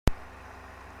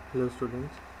Hello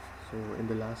students, so in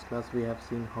the last class we have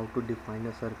seen how to define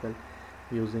a circle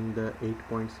using the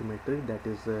 8-point symmetry, that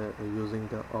is using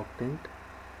the octant.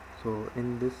 So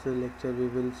in this lecture we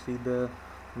will see the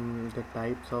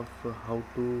types of how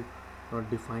to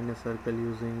define a circle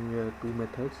using two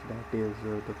methods, that is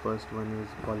the first one is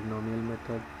polynomial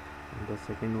method and the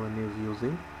second one is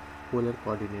using polar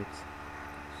coordinates.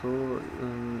 So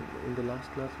in the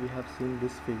last class we have seen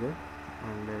this figure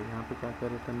and यहाँ पे क्या कर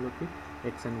रहे थे हम लोग कि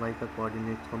x and Y का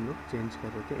कोऑर्डिनेट्स को हम लोग चेंज कर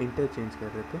रहे थे, इंटरचेंज कर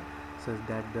रहे थे such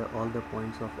that the all the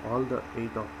points of all the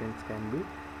 8 octants can be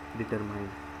determined.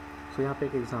 सो यहाँ पे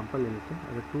एक एग्जांपल ले लेते हैं.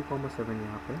 अगर 2,7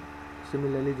 यहाँ पे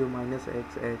सिमिलरली जो minus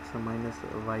x minus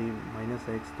Y minus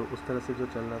x, तो उस तरह से जो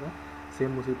चल रहा था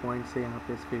सेम उसी पॉइंट से यहाँ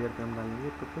पे इस फिगर पे हम डालेंगे.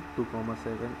 तो फिर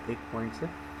 2,7 एक पॉइंट से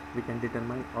we can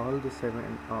determine all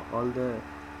the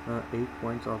 8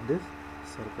 points of this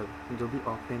circle. जो भी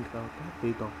ऑक्टेंट का होता है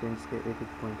 8 ऑक्टेंट्स के एक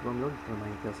पॉइंट को हम लोग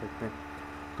डिटरमाइन कर सकते हैं.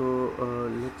 तो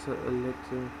लेट्स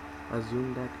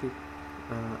अज्यूम दैट कि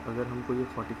अगर हमको ये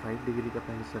 45 डिग्री का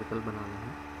पहले सर्कल बनाना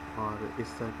है और इस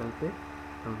सर्कल पे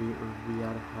वी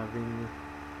आर हैविंग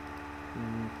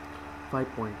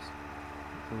 5 पॉइंट्स.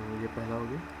 तो ये पहला हो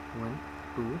गया 1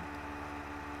 2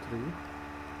 3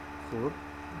 4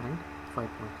 एंड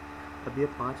 5 पॉइंट्स. अब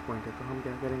ये 5 पॉइंट है तो हम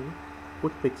क्या करेंगे,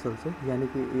 पुट पिक्सल से, यानी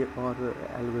कि ये और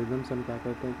एल्गोरिथम से हम क्या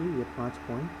करते हैं कि ये 5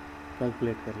 पॉइंट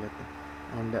कैलकुलेट कर लेते हैं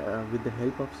and with the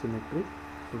help of symmetry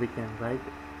we can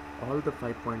write all the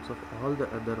 5 points of all the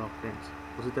other octants.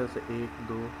 उसी तरह से 1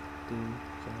 2 3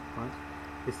 4 5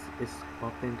 इस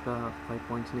ऑक्टेंट का 5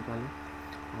 पॉइंट्स निकालें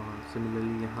और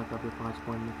सिमिलरली यहाँ का भी 5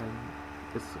 पॉइंट निकालें,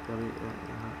 इसका भी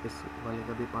यहाँ इस वाले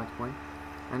का भी 5 पॉइंट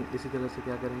एंड इसी तरह से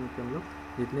क्या करेंगे कि हम लोग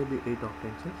जितने भी 8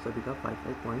 ऑक्टेंट्स हैं सभी का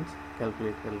 5 पॉइंट्स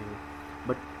कैलकुलेट कर लेंगे.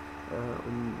 बट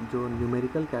जो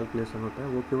न्यूमेरिकल कैलकुलेशन होता है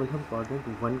वो केवल हम कोऑर्डिनेट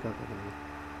 1 का करेंगे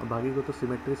और बाकी को तो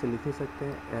सिमेट्री से लिख ही सकते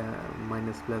हैं,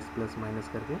 माइनस प्लस प्लस माइनस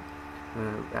करके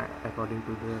according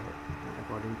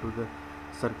to the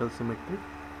circle symmetry.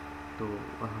 तो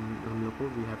हम लोग को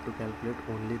we have to calculate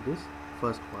only this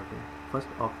first coordinate,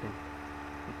 first octant.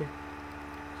 Okay,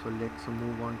 so let's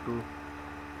move on to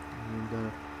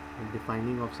the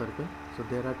defining of circle. So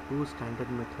there are two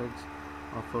standard methods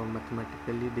of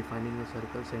mathematically defining a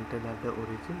circle centered at the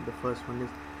origin. The first one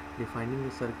is defining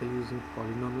a circle using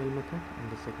polynomial method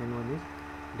and the second one is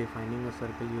defining a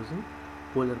circle using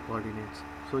polar coordinates.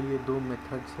 So ये दो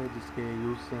methods है जिसके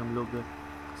use से हम लोग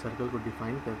circle को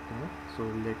define करते हैं. So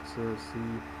let's see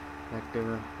that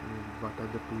what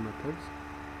are the two methods.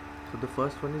 So the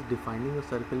first one is defining a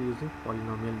circle using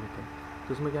polynomial method.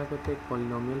 तो इसमें क्या करते हैं, एक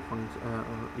पॉलिनोमियल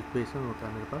फंक्शन इक्वेशन होता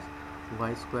है मेरे पास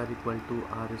Y square equal to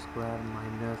are square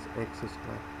minus x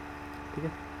square. ठीक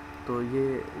है, तो ये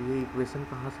इक्वेशन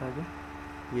कहाँ से आ गया,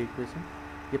 ये इक्वेशन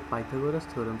ये पाइथागोरस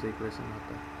थ्योरम से इक्वेशन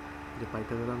आता है. जो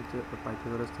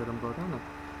पाइथागोरस थ्योरम का होता है ना,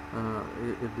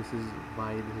 if this is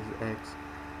why this is x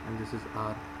and this is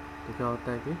are, तो क्या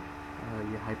होता है कि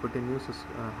ये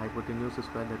hypotenuse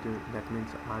square that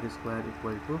means are square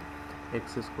equal to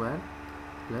x square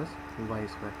plus Y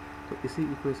square. तो इसी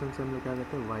इक्वेशन से हम लोग क्या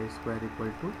करते हैं, Y square equal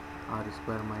to are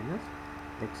square minus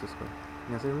x square,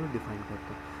 यहाँ से हम लोग डिफाइन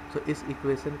करते हैं. सो इस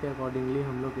इक्वेशन के अकॉर्डिंगली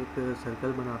हम लोग एक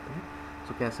सर्कल बनाते हैं.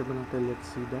 सो कैसे बनाते हैं,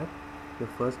 let's see that the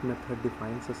first method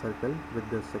defines a circle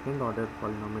with the second order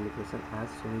polynomial equation as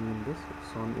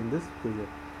shown in this figure.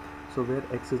 So where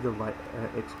x is the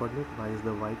x coordinate, y is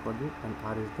the y coordinate and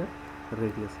r is the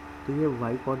radius. तो ये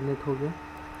y coordinate हो गया,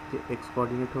 ये x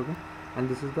coordinate हो गया and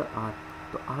this is the r.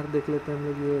 तो r देख लेते हैं हम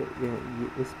लोग,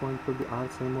 ये इस पॉइंट पे भी r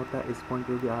सेम होता है, इस पॉइंट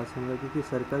पे भी r सेम होता है, क्योंकि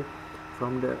circle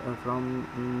from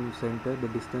centre the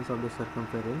distance of the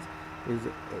circumference is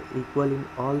equal in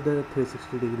all the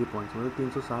 360 degree points. मतलब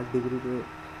 360 डिग्री पे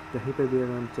कहीं पे भी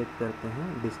अगर हम चेक करते हैं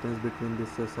distance between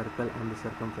this circle and the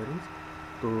circumference,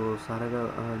 तो सारा का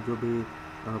जो भी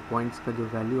पॉइंट्स का जो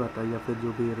वैल्यू आता है या फिर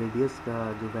जो भी रेडियस का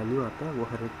जो वैल्यू आता है वो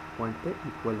हर एक पॉइंट पे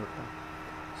इक्वल होता है.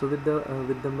 So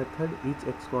with the method each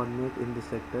x coordinate in the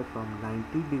sector from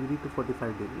 90 degree to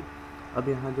 45 degree. अब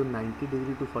यहाँ जो 90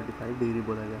 डिग्री टू 45 डिग्री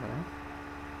बोला जा रहा है,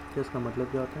 तो इसका मतलब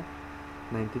क्या होता है,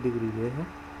 90 डिग्री ये है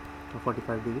और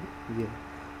 45 डिग्री ये है.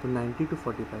 तो 90 टू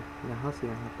 45 यहाँ से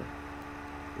यहाँ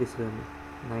तक इस वे में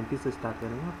 90 से स्टार्ट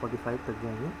करेंगे और 45 तक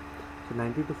जाएंगे. So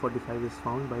 90 to 45 is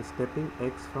found by stepping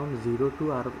x from 0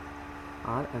 to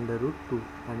r under root 2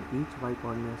 and each y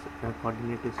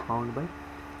coordinate is found by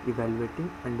evaluating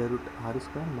under root are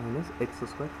square minus x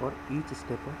square for each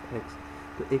step of x.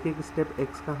 तो एक एक step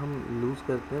x का हम loose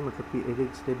करते हैं, मतलब कि एक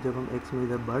एक स्टेप जब हम एक्स में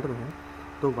इधर बढ़ रहे हैं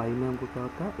तो वाई में हमको क्या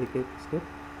होता है, एक एक स्टेप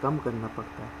कम करना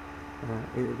पड़ता है.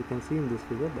 We can see in this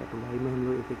figure that why में हम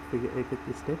लोग एक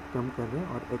एक स्टेप कम कर रहे हैं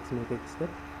और एक्स में एक एक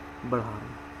स्टेप बढ़ा रहे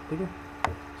हैं, ठीक है।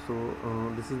 So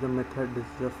this is the method, this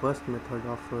is the first method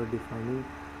of defining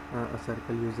a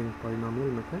circle using polynomial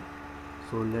method.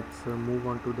 So let's move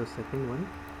on to the second one,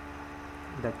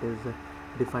 that is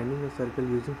defining a circle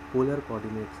using polar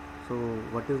coordinates. So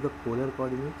what is the polar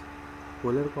coordinates?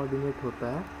 polar coordinate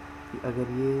होता है कि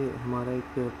अगर ये हमारा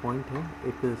एक point है,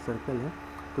 एक circle है,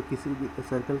 तो किसी भी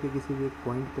सर्कल के किसी भी एक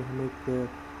पॉइंट पे हम एक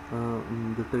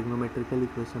जो ट्रिग्नोमेट्रिकल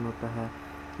इक्वेशन होता है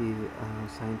कि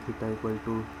sine theta equal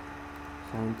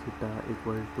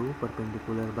to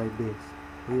perpendicular by base,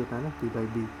 यही होता है ना, P by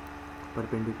B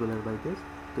perpendicular by base.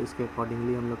 तो इसके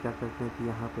अकॉर्डिंगली हम लोग क्या करते हैं कि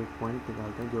यहाँ पे एक पॉइंट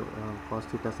निकालते हैं जो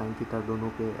कॉस थीटा साइन थीटा दोनों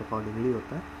के अकॉर्डिंगली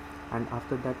होता है, and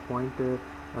after that point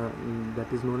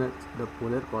that is known as the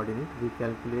polar coordinate, we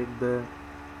calculate the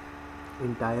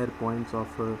entire points of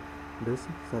this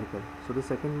circle. So the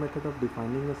second method of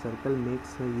defining a circle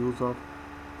makes use of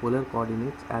polar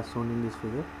coordinates as shown in this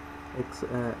figure. X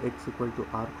equal to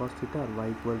r cos theta और y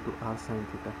equal to r sin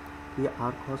theta. ये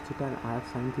r cos theta और r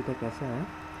sin theta कैसा है?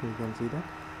 You can see that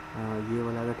ये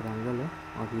वाला अगर triangle है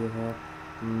और ये है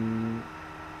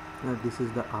दिस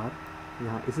इज़ द r,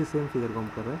 यहाँ इसी सेम फिगर को हम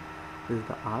कर रहे हैं, this is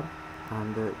the r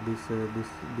and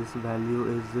this value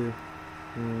is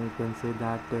you can say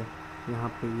that यहाँ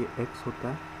पे ये x होता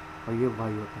है और ये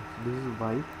y होता है, this is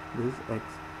y, this is x।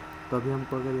 तो अभी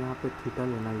हमको अगर यहाँ पे थीटा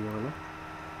लेना है, ये वाला,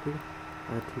 ठीक है,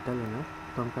 अगर थीटा लेना है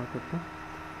तो हम क्या करते हैं,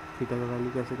 थीटा का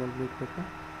वैल्यू कैसे कैलकुलेट करते हैं,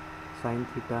 साइन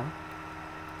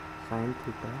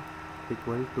थीटा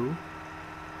इक्वल टू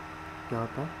क्या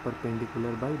होता है,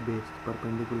 perpendicular by base,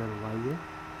 perpendicular y है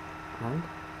एंड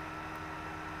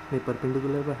नहीं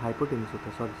परपेंडिकुलर बाई हाइपोटेन्यूज होता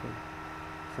है, सॉरी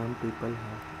सम पीपल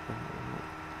है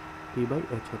p बाई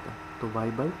h होता है, तो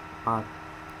y बाई r,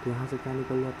 तो यहाँ से क्या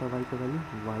निकल जाता है y का value,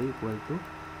 y equal to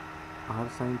r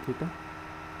sine theta.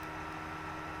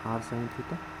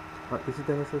 और इसी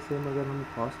तरह से सेम अगर हम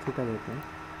cos थीटा लेते हैं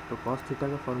तो cos थीटा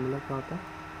का फॉर्मूला क्या होता है,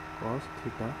 cos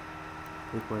theta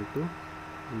equal to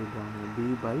b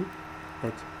by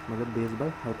h, मतलब बेस बाई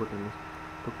हाइपोटेन्यूज।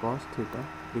 तो cos theta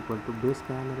equal to base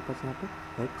क्या है मेरे पास यहाँ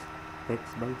पे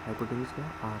x बाई हाइपोटेन्यूज क्या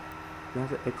है r, यहाँ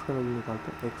से x का वैल्यू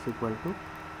निकालते हैं, x equal to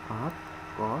r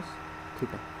cos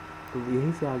theta. तो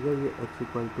यहीं से आ गया ये x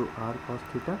equal to r cos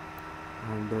theta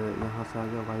and यहाँ से आ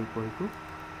गया y equal to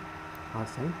r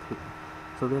sin theta.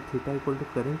 So where theta equal to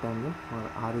current angle or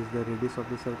r is the radius of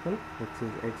the circle, x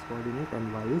is x coordinate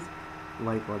and y is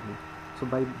y coordinate. So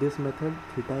by this method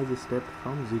theta is stepped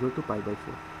from 0 to pi by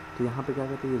 4. तो यहाँ पे क्या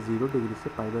कहते हैं, ये 0 degree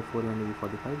से pi by 4 यानी कि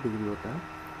 45 डिग्री होता है,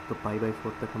 तो pi by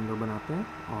 4 तक हम लोग बनाते हैं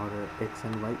और x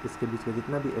एंड y, इसके बीच में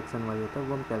जितना भी x एंड y होता है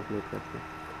वो हम कैलकुलेट करते हैं।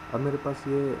 अब मेरे पास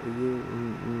ये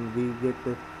we get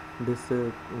this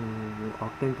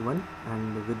octant 1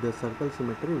 and with the circle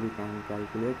symmetry we can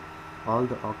calculate all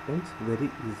the octants very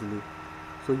easily.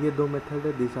 So ये दो मेथड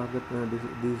है, these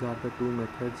are the two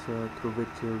methods through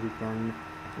which we can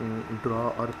draw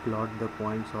or plot the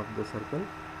points of the circle.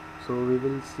 So we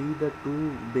will see the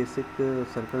two basic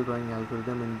circle drawing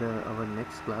algorithm in our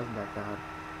next class, that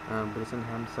are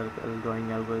Bressenham circle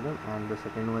drawing algorithm and the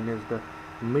second one is the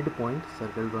midpoint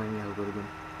circle drawing algorithm.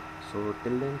 So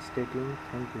till then stay tuned,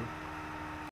 thank you.